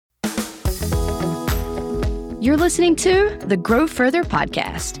You're listening to the Grow Further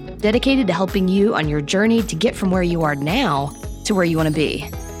podcast, dedicated to helping you on your journey to get from where you are now to where you want to be.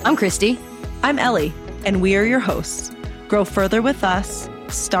 I'm Christy. I'm Ellie, and we are your hosts. Grow further with us,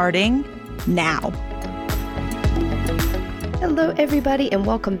 starting now. Hello, everybody, and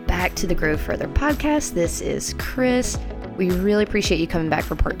welcome back to the Grow Further podcast. This is Chris. We really appreciate you coming back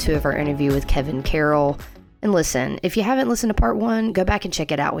for part 2 of our interview with Carroll. And listen, if you haven't listened to part 1, go back and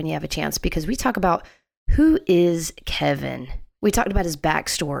check it out when you have a chance, because we talk about who is Kevin. We talked about his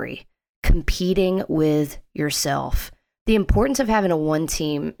backstory, competing with yourself, the importance of having a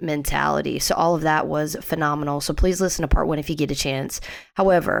one-team mentality. So all of that was phenomenal. So please listen to part 1 if you get a chance.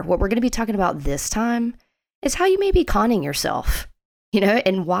 However, what we're going to be talking about this time is how you may be conning yourself,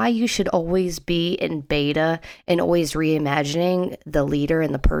 and why you should always be in beta and always reimagining the leader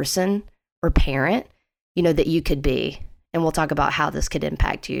and the person or parent, that you could be. And we'll talk about how this could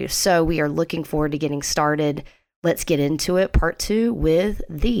impact you. So we are looking forward to getting started. Let's get into it. Part 2 with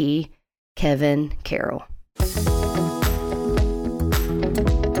the Kevin Carroll.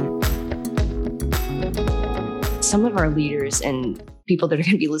 Some of our leaders and people that are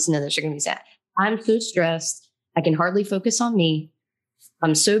going to be listening to this are going to be saying, I'm so stressed. I can hardly focus on me.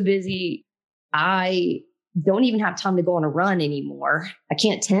 I'm so busy. I don't even have time to go on a run anymore. I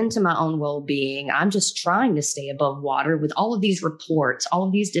can't tend to my own well-being. I'm just trying to stay above water with all of these reports, all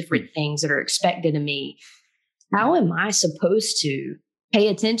of these different things that are expected of me. How am I supposed to pay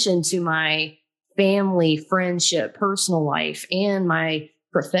attention to my family, friendship, personal life, and my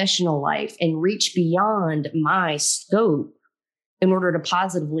professional life and reach beyond my scope in order to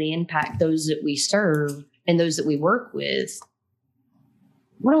positively impact those that we serve and those that we work with?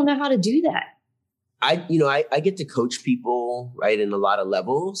 I don't know how to do that. I get to coach people, right, in a lot of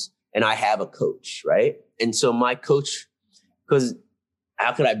levels, and I have a coach, right? And so my coach, because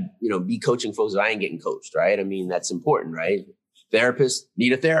how could I, be coaching folks if I ain't getting coached, right? I mean, that's important, right? Therapists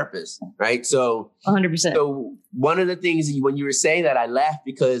need a therapist, right? So 100%. So one of the things when you were saying that, I laughed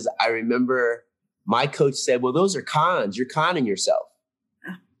because I remember my coach said, well, those are cons. You're conning yourself.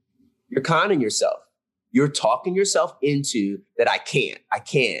 You're conning yourself. You're talking yourself into that. I can't.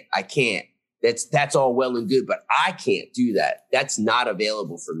 That's all well and good, but I can't do that. That's not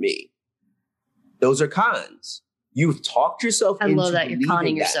available for me. Those are cons. You've talked yourself into I love that. You're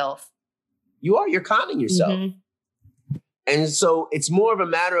conning yourself. You're conning yourself. Mm-hmm. And so it's more of a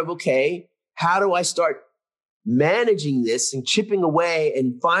matter of, okay, how do I start managing this and chipping away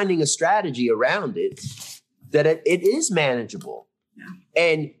and finding a strategy around it that it is manageable? Yeah.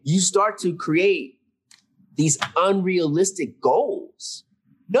 And you start to create these unrealistic goals.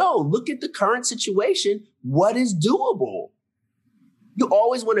 No, look at the current situation. What is doable? You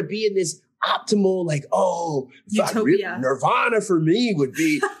always want to be in this optimal, nirvana for me would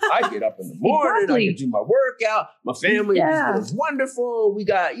be, I get up in the morning, exactly. I can do my workout, my family is wonderful. We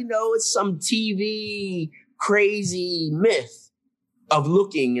got, it's some TV crazy myth of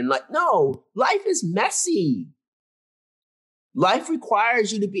looking and no, life is messy. Life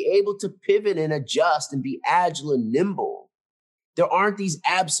requires you to be able to pivot and adjust and be agile and nimble. There aren't these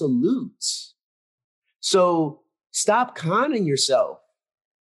absolutes. So stop conning yourself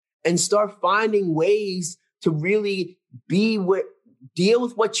and start finding ways to really deal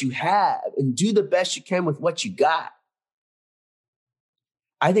with what you have and do the best you can with what you got.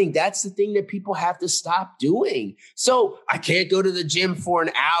 I think that's the thing that people have to stop doing. So I can't go to the gym for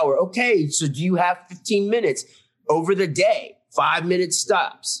an hour. Okay, so do you have 15 minutes over the day? 5-minute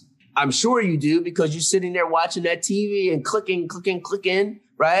stops. I'm sure you do, because you're sitting there watching that TV and clicking,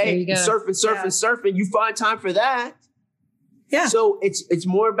 right? There you go. Surfing. You find time for that. Yeah. So it's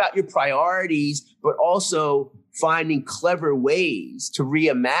more about your priorities, but also finding clever ways to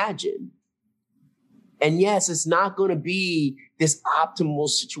reimagine. And yes, it's not going to be this optimal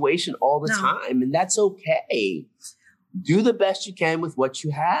situation all the time, and that's okay. Do the best you can with what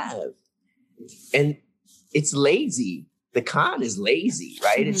you have. And it's lazy. The con is lazy,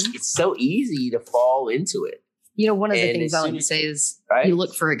 right? Mm-hmm. It's so easy to fall into it. One of the things I like to say is you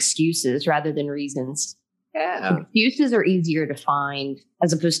look for excuses rather than reasons. Yeah. Excuses are easier to find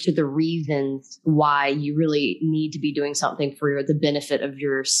as opposed to the reasons why you really need to be doing something for the benefit of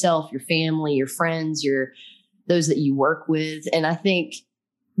yourself, your family, your friends, those that you work with. And I think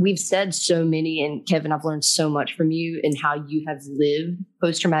we've said so many, and Kevin, I've learned so much from you and how you have lived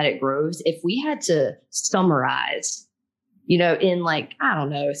post-traumatic growth. If we had to summarize, in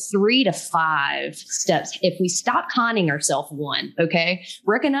 3 to 5 steps, if we stop conning ourselves,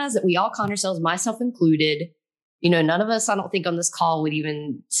 recognize that we all con ourselves, myself included. None of us, I don't think on this call would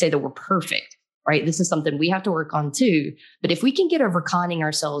even say that we're perfect, right? This is something we have to work on too. But if we can get over conning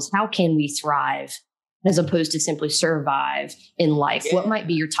ourselves, how can we thrive as opposed to simply survive in life. What might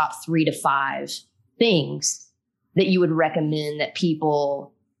be your top 3 to 5 things that you would recommend that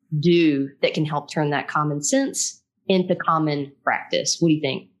people do that can help turn that common sense into common practice? What do you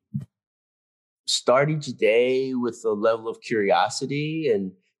think? Start each day with a level of curiosity,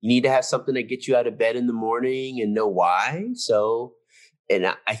 and you need to have something that gets you out of bed in the morning and know why. So, and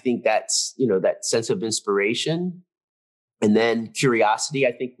I think that's, that sense of inspiration. And then curiosity,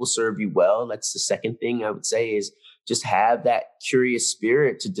 I think, will serve you well. That's the second thing I would say, is just have that curious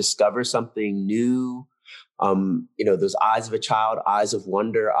spirit to discover something new. Those eyes of a child, eyes of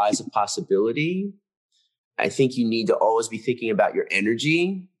wonder, eyes of possibility. I think you need to always be thinking about your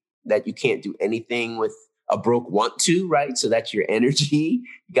energy, that you can't do anything with a broke want to, right? So that's your energy.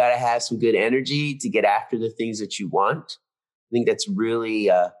 You got to have some good energy to get after the things that you want. I think that's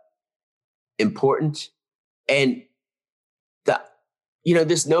really important. And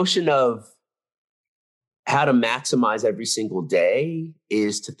this notion of how to maximize every single day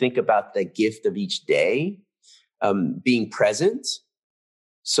is to think about the gift of each day, being present.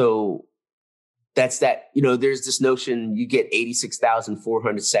 So that's that, there's this notion you get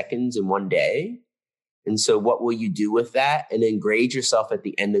 86,400 seconds in one day. And so what will you do with that? And then grade yourself at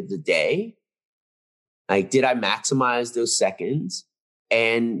the end of the day. Like, did I maximize those seconds?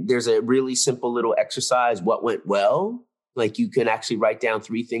 And there's a really simple little exercise, what went well? Like, you can actually write down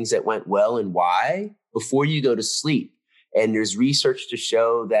 3 things that went well and why before you go to sleep. And there's research to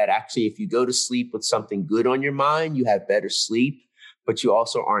show that actually, if you go to sleep with something good on your mind, you have better sleep, but you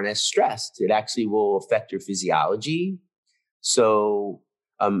also aren't as stressed. It actually will affect your physiology. So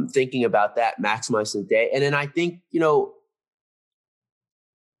thinking about that, maximizing the day. And then I think,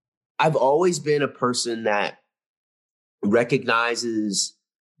 I've always been a person that recognizes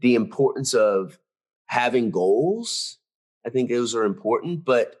the importance of having goals. I think those are important,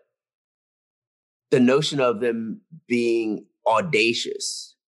 but the notion of them being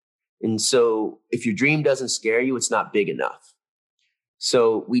audacious. And so if your dream doesn't scare you, it's not big enough.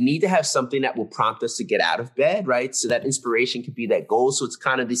 So we need to have something that will prompt us to get out of bed, right? So that inspiration could be that goal. So it's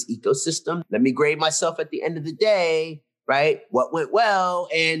kind of this ecosystem. Let me grade myself at the end of the day, right? What went well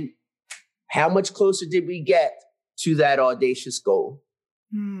and how much closer did we get to that audacious goal?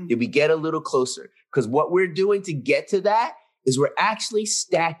 Did we get a little closer? Because what we're doing to get to that is we're actually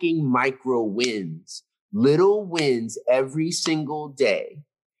stacking micro wins, little wins every single day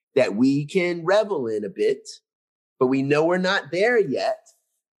that we can revel in a bit, but we know we're not there yet.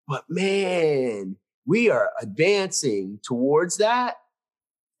 But man, we are advancing towards that.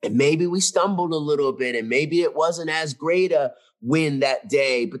 And maybe we stumbled a little bit, and maybe it wasn't as great a win that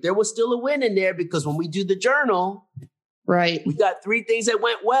day, but there was still a win in there, because when we do the journal, right, we got 3 things that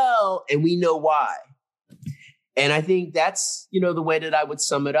went well and we know why. And I think that's, the way that I would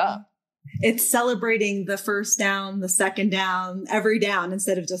sum it up. It's celebrating the first down, the second down, every down,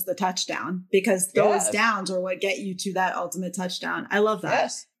 instead of just the touchdown, because those downs are what get you to that ultimate touchdown. I love that.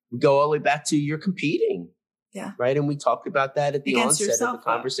 Yes. We go all the way back to you're competing. Yeah. Right. And we talked about that at the onset of the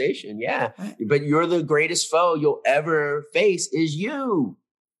conversation. Yeah. Right. But you're the greatest foe you'll ever face is you.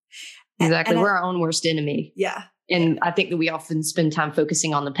 Exactly. We're our own worst enemy. Yeah. And I think that we often spend time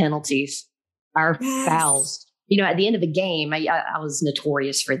focusing on the penalties, our fouls. At the end of the game, I was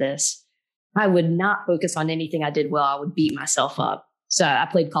notorious for this. I would not focus on anything I did well. I would beat myself up. So I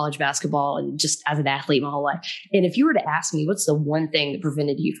played college basketball and just as an athlete my whole life. And if you were to ask me, what's the one thing that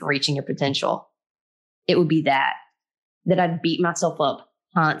prevented you from reaching your potential? It would be that I'd beat myself up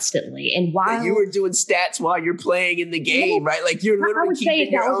constantly. And while you were doing stats while you're playing in the game, right? Like you're literally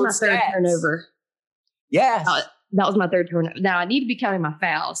keeping your own stats. Third turnover. Yes. That was my third turnover. Now I need to be counting my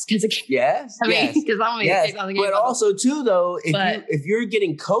fouls because because I'm going to take on the game. But also too, though, if you're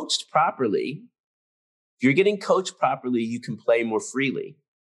getting coached properly, you can play more freely.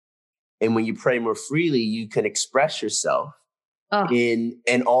 And when you play more freely, you can express yourself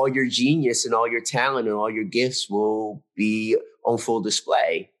and all your genius and all your talent and all your gifts will be on full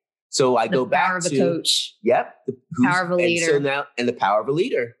display. So I go back to the power of a coach. Yep. The power of a leader. And the power of a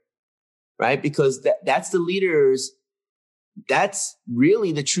leader. Right? Because that's the leaders. That's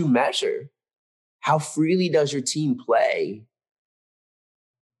really the true measure. How freely does your team play?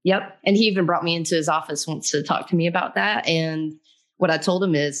 Yep. And he even brought me into his office once to talk to me about that. And what I told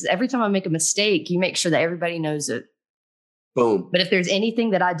him is every time I make a mistake, you make sure that everybody knows it. Boom. But if there's anything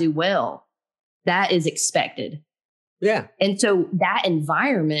that I do well, that is expected. Yeah. And so that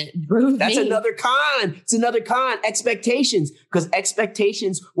environment drove That's another con. It's another con. Expectations. Because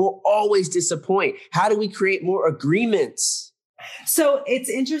expectations will always disappoint. How do we create more agreements? So it's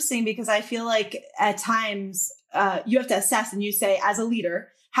interesting because I feel like at times you have to assess and you say, as a leader,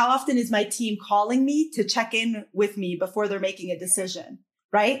 How often is my team calling me to check in with me before they're making a decision?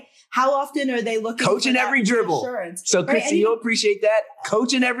 Right? How often are they looking coaching every dribble? So, Chrissy, you'll appreciate that.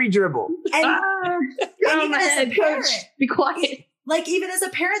 Coaching every dribble. And even as a parent, be quiet. Like even as a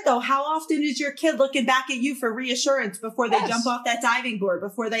parent, though, how often is your kid looking back at you for reassurance before they jump off that diving board?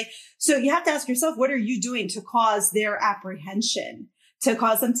 So you have to ask yourself, what are you doing to cause their apprehension, to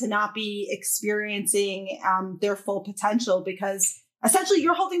cause them to not be experiencing their full potential? Because essentially,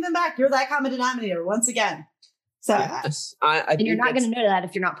 you're holding them back. You're that common denominator once again. So, yes. And you're not going to know that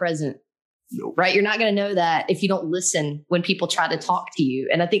if you're not present. Nope. Right? You're not going to know that if you don't listen when people try to talk to you.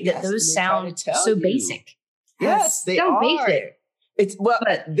 And I think that those sound so basic. Yes, they are. Basic.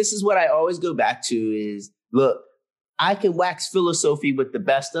 This is what I always go back to is, look, I can wax philosophy with the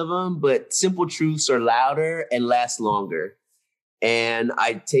best of them, but simple truths are louder and last longer. And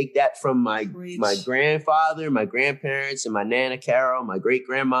I take that from my grandfather, my grandparents, and my Nana Carroll, my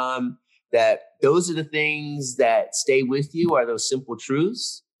great-grandmom, that those are the things that stay with you, are those simple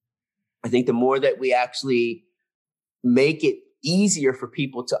truths. I think the more that we actually make it easier for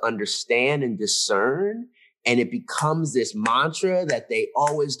people to understand and discern, and it becomes this mantra that they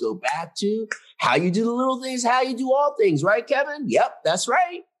always go back to, how you do the little things, how you do all things, right, Kevin? Yep, that's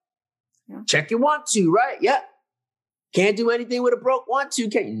right. Yeah. Check your want to, right? Yep. Can't do anything with a broke want to,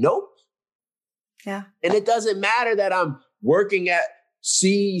 can you? Nope. Yeah. And it doesn't matter that I'm working at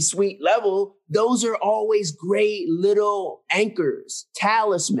C-suite level. Those are always great little anchors,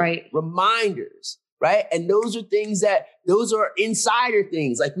 talismans, reminders, right? And those are insider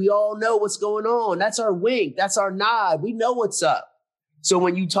things. Like we all know what's going on. That's our wink. That's our nod. We know what's up. So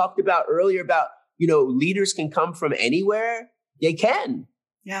when you talked about earlier about, leaders can come from anywhere, they can.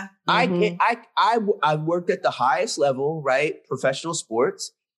 Yeah. Mm-hmm. I worked at the highest level, right? Professional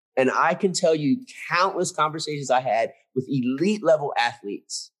sports. And I can tell you countless conversations I had with elite level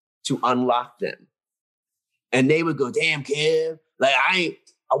athletes to unlock them. And they would go, damn, Kev, like I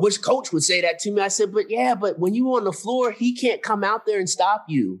wish coach would say that to me. I said, but when you on the floor, he can't come out there and stop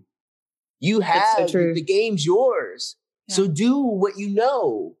you. You have the game's yours. Yeah. So do what you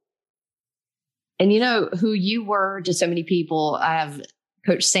know. And you know who you were to so many people. I have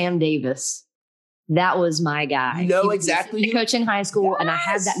Coach Sam Davis. That was my guy. You know exactly. He coach in high school, and I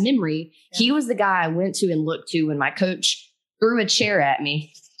have that memory. Yeah. He was the guy I went to and looked to when my coach threw a chair at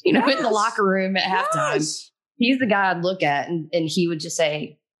me, in the locker room at halftime. He's the guy I'd look at, and he would just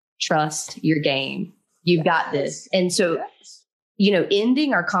say, trust your game. You've got this. And so,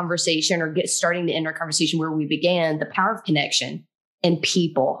 ending our conversation or starting to end our conversation where we began, the power of connection and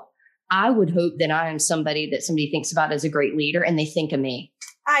people. I would hope that I am somebody that somebody thinks about as a great leader and they think of me.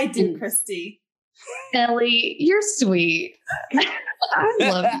 I do, Christy. Ellie, you're sweet. I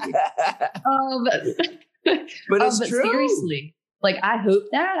love you. But it's true. Seriously, I hope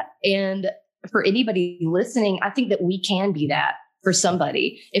that. And for anybody listening, I think that we can be that for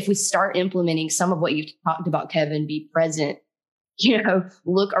somebody. If we start implementing some of what you've talked about, Kevin, be present,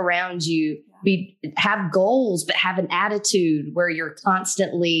 look around you, have goals, but have an attitude where you're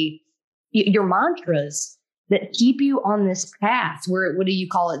constantly, your mantras that keep you on this path where, what do you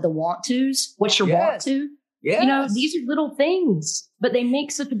call it? The want tos? What's your want to? Yes. These are little things, but they make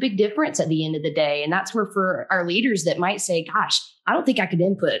such a big difference at the end of the day. And that's where for our leaders that might say, gosh, I don't think I could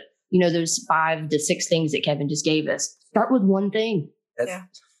input, those 5 to 6 things that Kevin just gave us. Start with one thing.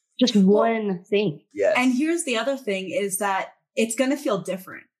 Just one thing. Yes. And here's the other thing is that it's going to feel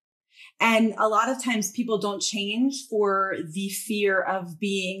different. And a lot of times people don't change for the fear of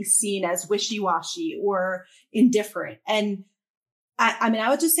being seen as wishy-washy or indifferent. And I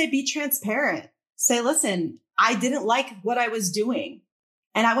would just say, be transparent. Say, listen, I didn't like what I was doing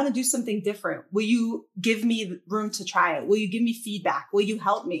and I want to do something different. Will you give me room to try it? Will you give me feedback? Will you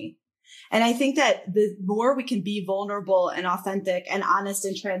help me? And I think that the more we can be vulnerable and authentic and honest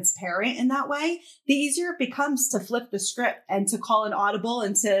and transparent in that way, the easier it becomes to flip the script and to call an audible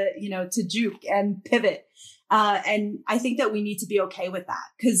and to juke and pivot. And I think that we need to be okay with that,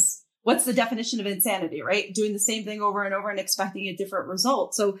 because what's the definition of insanity, right? Doing the same thing over and over and expecting a different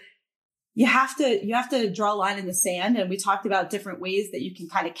result. So you have to draw a line in the sand. And we talked about different ways that you can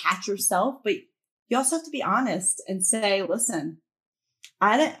kind of catch yourself, but you also have to be honest and say, listen,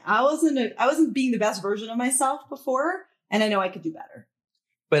 I wasn't being the best version of myself before, and I know I could do better.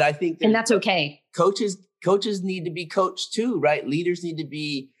 But I think and that's okay. Coaches need to be coached too, right? Leaders need to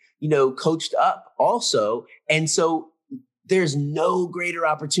be, coached up also. And so there's no greater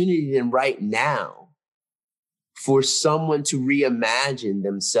opportunity than right now for someone to reimagine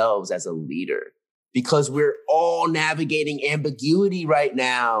themselves as a leader, because we're all navigating ambiguity right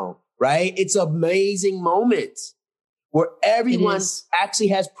now, right? It's an amazing moment. where everyone actually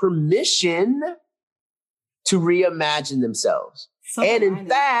has permission to reimagine themselves. So and in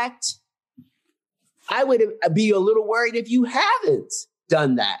fact, I would be a little worried if you haven't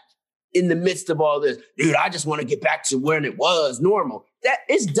done that in the midst of all this. Dude, I just want to get back to when it was normal. That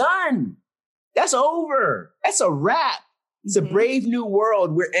is done. That's over. That's a wrap. It's a brave new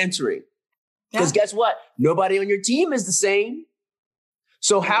world we're entering. Because guess what? Nobody on your team is the same.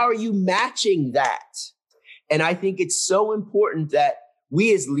 So how are you matching that? And I think it's so important that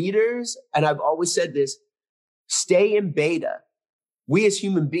we as leaders, and I've always said this, stay in beta. We as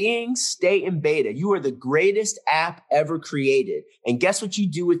human beings, stay in beta. You are the greatest app ever created. And guess what you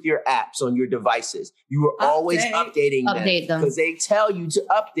do with your apps on your devices? You are always updating them because they tell you to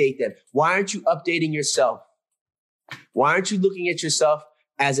update them. Why aren't you updating yourself? Why aren't you looking at yourself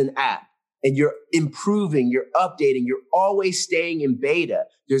as an app? And you're improving, you're updating, you're always staying in beta.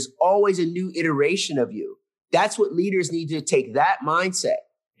 There's always a new iteration of you. That's what leaders need to take that mindset.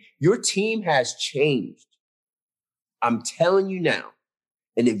 Your team has changed. I'm telling you now.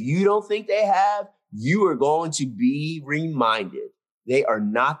 And if you don't think they have, you are going to be reminded. They are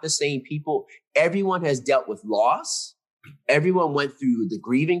not the same people. Everyone has dealt with loss. Everyone went through the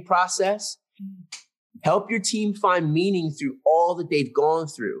grieving process. Help your team find meaning through all that they've gone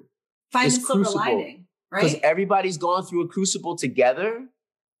through. Find the silver lining, right? Because everybody's gone through a crucible together.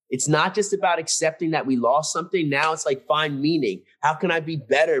 It's not just about accepting that we lost something. Now it's like, find meaning. How can I be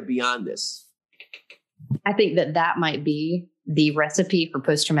better beyond this? I think that might be the recipe for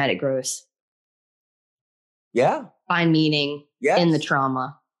post-traumatic growth. Yeah. Find meaning in the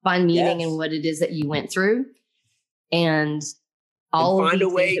trauma. Find meaning in what it is that you went through. And all of these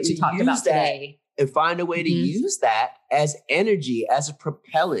things that we talked about today. And find a way to use that as energy, as a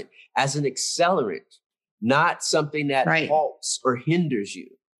propellant, as an accelerant, not something that halts or hinders you.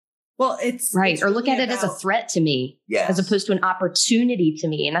 Well, it's or look at it as a threat to me, as opposed to an opportunity to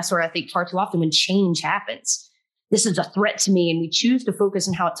me. And that's where I think far too often when change happens, this is a threat to me. And we choose to focus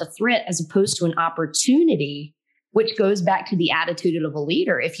on how it's a threat as opposed to an opportunity, which goes back to the attitude of a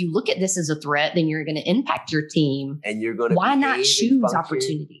leader. If you look at this as a threat, then you're going to impact your team. And you're going to why not choose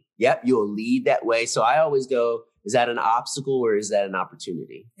opportunity? Yep, you'll lead that way. So I always go, is that an obstacle or is that an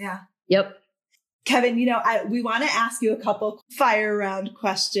opportunity? Yeah. Yep. Kevin, we want to ask you a couple fire round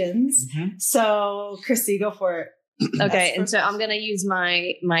questions. So Chrissy, go for it. Okay. And so I'm going to use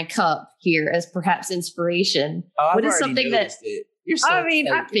my cup here as perhaps inspiration. Oh, what is something that You're so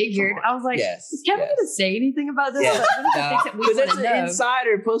I figured. I was like, is Kevin going to say anything about this? Because it's an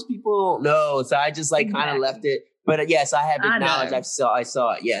insider. Most people don't know. So I just kind of left it. But yes, I have acknowledged. I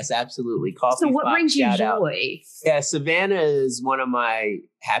saw it. Yes, absolutely. Coffee. So what brings you joy? Out. Yeah, Savannah is one of my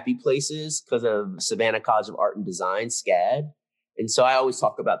happy places because of Savannah College of Art and Design, SCAD. And so I always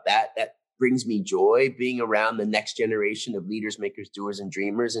talk about that. That brings me joy, being around the next generation of leaders, makers, doers, and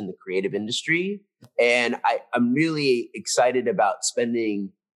dreamers in the creative industry. And I'm really excited about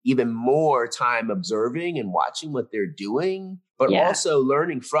spending even more time observing and watching what they're doing, but also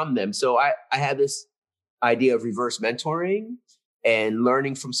learning from them. So I have this idea of reverse mentoring and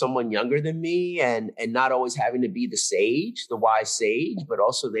learning from someone younger than me and not always having to be the wise sage, but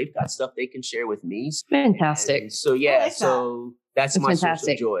also they've got stuff they can share with me. Fantastic. And so, that's my source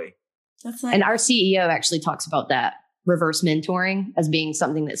of joy. That's nice. And our CEO actually talks about that reverse mentoring as being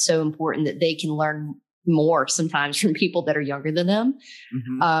something that's so important that they can learn more sometimes from people that are younger than them,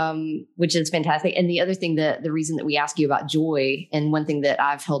 which is fantastic. And the other thing, the reason that we ask you about joy, and one thing that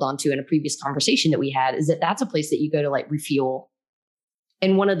I've held on to in a previous conversation that we had, is that that's a place that you go to refuel.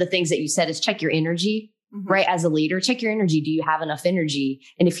 And one of the things that you said is check your energy, right? As a leader, check your energy. Do you have enough energy?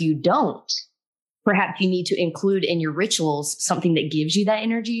 And if you don't, perhaps you need to include in your rituals something that gives you that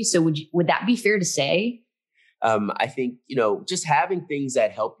energy. So would that be fair to say? I think, just having things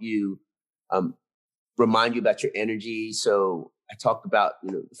that help you, remind you about your energy. So I talked about,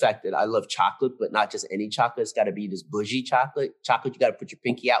 the fact that I love chocolate, but not just any chocolate. It's got to be this bougie chocolate. Chocolate, you got to put your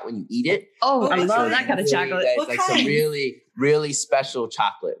pinky out when you eat it. Oh, I love that kind of chocolate. It's some really, really special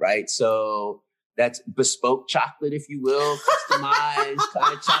chocolate, right? So that's bespoke chocolate, if you will, customized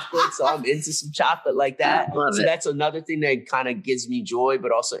kind of chocolate. So I'm into some chocolate like that. So that's another thing that kind of gives me joy,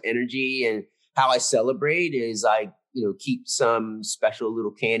 but also energy. And how I celebrate is keep some special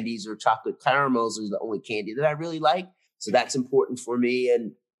little candies or chocolate caramels is the only candy that I really like. So that's important for me.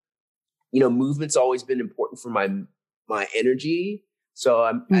 And, movement's always been important for my energy. So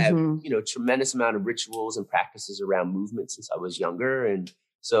I have, tremendous amount of rituals and practices around movement since I was younger. And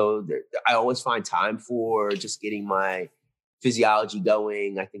so I always find time for just getting my physiology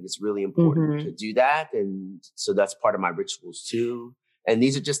going. I think it's really important to do that. And so that's part of my rituals too. And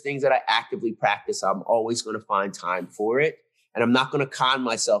these are just things that I actively practice. I'm always going to find time for it. And I'm not going to con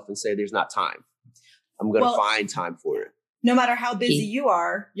myself and say there's not time. I'm going to find time for it. No matter how busy you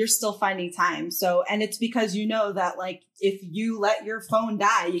are, you're still finding time. So, and it's because you know that like, if you let your phone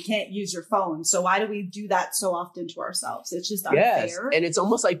die, you can't use your phone. So why do we do that so often to ourselves? It's just unfair. Yes. And it's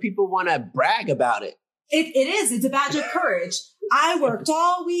almost like people want to brag about it. It is. It's a badge of courage. I worked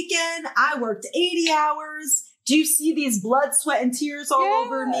all weekend. I worked 80 hours. Do you see these blood, sweat, and tears all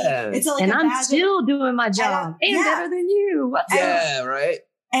over me? It's like and I'm still doing my job and better than you. Right.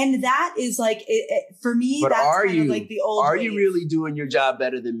 And that is like, for me, but that's are kind you, of like the old Are wave. You really doing your job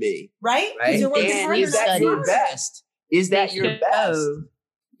better than me? Right? And is that your best? Is that your best?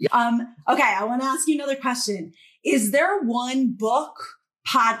 Okay, I want to ask you another question. Is there one book,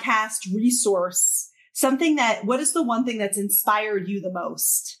 podcast, resource, what is the one thing that's inspired you the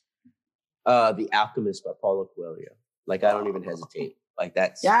most? The Alchemist by Paulo Coelho. Like, I don't even hesitate. Like,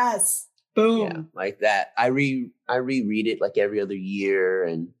 that's... Yes. Boom. Yeah, like that. I reread it like every other year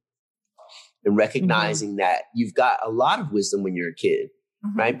and recognizing that you've got a lot of wisdom when you're a kid,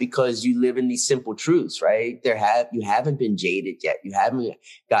 right? Because you live in these simple truths, right? You haven't been jaded yet.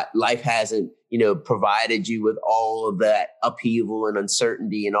 Life hasn't, provided you with all of that upheaval and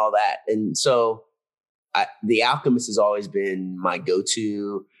uncertainty and all that. And so The Alchemist has always been my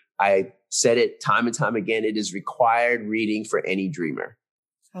go-to. I said it time and time again. It is required reading for any dreamer.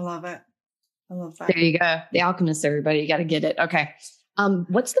 I love it. I love that. There you go. The Alchemist, everybody. You got to get it. Okay.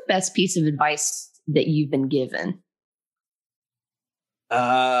 What's the best piece of advice that you've been given?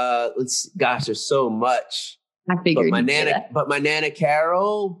 There's so much. I figured. But my Nana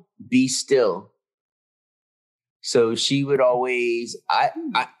Carroll, be still. So she would always,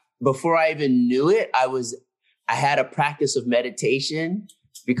 before I even knew it, I had a practice of meditation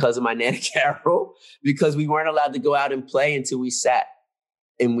because of my Nana Carroll, because we weren't allowed to go out and play until we sat.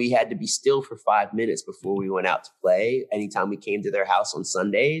 And we had to be still for 5 minutes before we went out to play. Anytime we came to their house on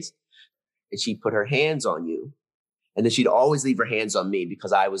Sundays, and she'd put her hands on you. And then she'd always leave her hands on me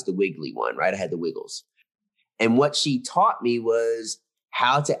because I was the wiggly one, right? I had the wiggles. And what she taught me was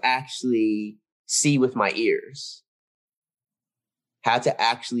how to actually see with my ears, how to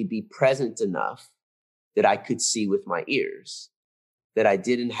actually be present enough that I could see with my ears, that I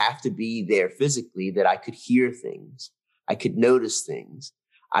didn't have to be there physically, that I could hear things, I could notice things.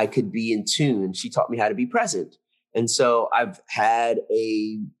 I could be in tune. She taught me how to be present. And so I've had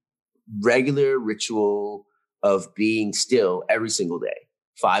a regular ritual of being still every single day,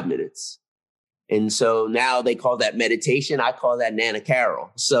 5 minutes. And so now they call that meditation. I call that Nana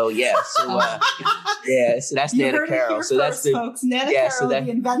Carroll. So so that's Nana Carroll. So that's the folks. Nana Carroll, the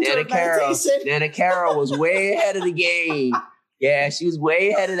inventor of meditation. Nana Carroll was way ahead of the game. Yeah, she was way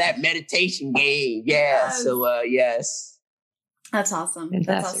ahead of that meditation game. Yeah. Yes. So yes. That's awesome. Fantastic.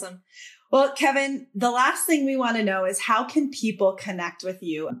 That's awesome. Well, Kevin, the last thing we want to know is how can people connect with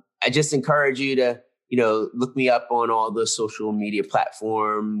you? I just encourage you to, look me up on all the social media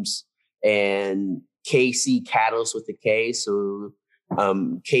platforms and KC Catalyst with a K. So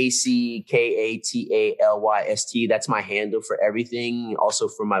KC KATALYST. That's my handle for everything. Also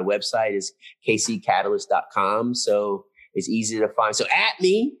for my website is kccatalyst.com. So it's easy to find. So at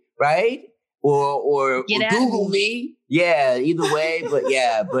me, right? Or Google me. Yeah, either way. But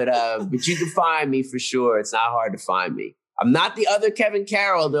but you can find me for sure. It's not hard to find me. I'm not the other Kevin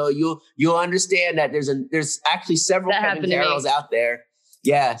Carroll, though. You'll understand that there's actually several Kevin Carrolls out there.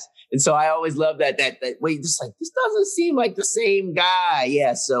 Yes. And so I always love that wait, this doesn't seem like the same guy.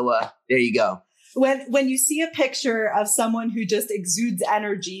 Yeah. So there you go. When you see a picture of someone who just exudes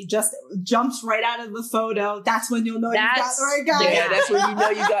energy, just jumps right out of the photo, that's when you'll know you got the right guy. Yeah, that's when you know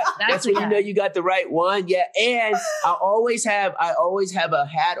you got. that's when you know you got the right one. Yeah, and I always have a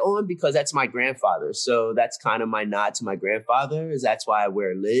hat on because that's my grandfather. So that's kind of my nod to my grandfather. That's why I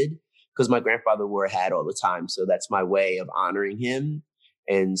wear a lid, because my grandfather wore a hat all the time. So that's my way of honoring him.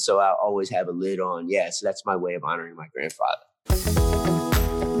 And so I always have a lid on. Yeah, so that's my way of honoring my grandfather.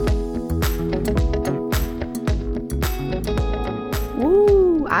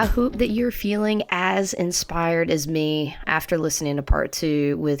 Woo! I hope that you're feeling as inspired as me after listening to part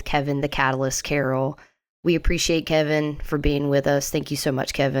 2 with Kevin the Catalyst Carroll. We appreciate Kevin for being with us. Thank you so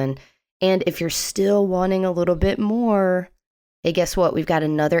much, Kevin. And if you're still wanting a little bit more, hey, guess what? We've got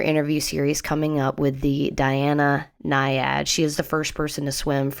another interview series coming up with the Diana Naiad. She is the first person to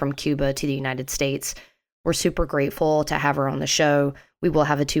swim from Cuba to the United States. We're super grateful to have her on the show. We will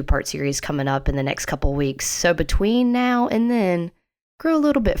have a 2-part series coming up in the next couple weeks. So between now and then, grow a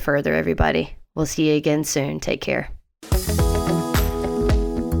little bit further, everybody. We'll see you again soon. Take care.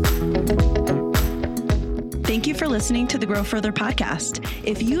 Thank you for listening to the Grow Further podcast.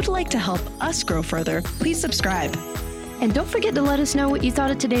 If you'd like to help us grow further, please subscribe. And don't forget to let us know what you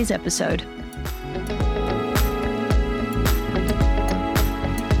thought of today's episode.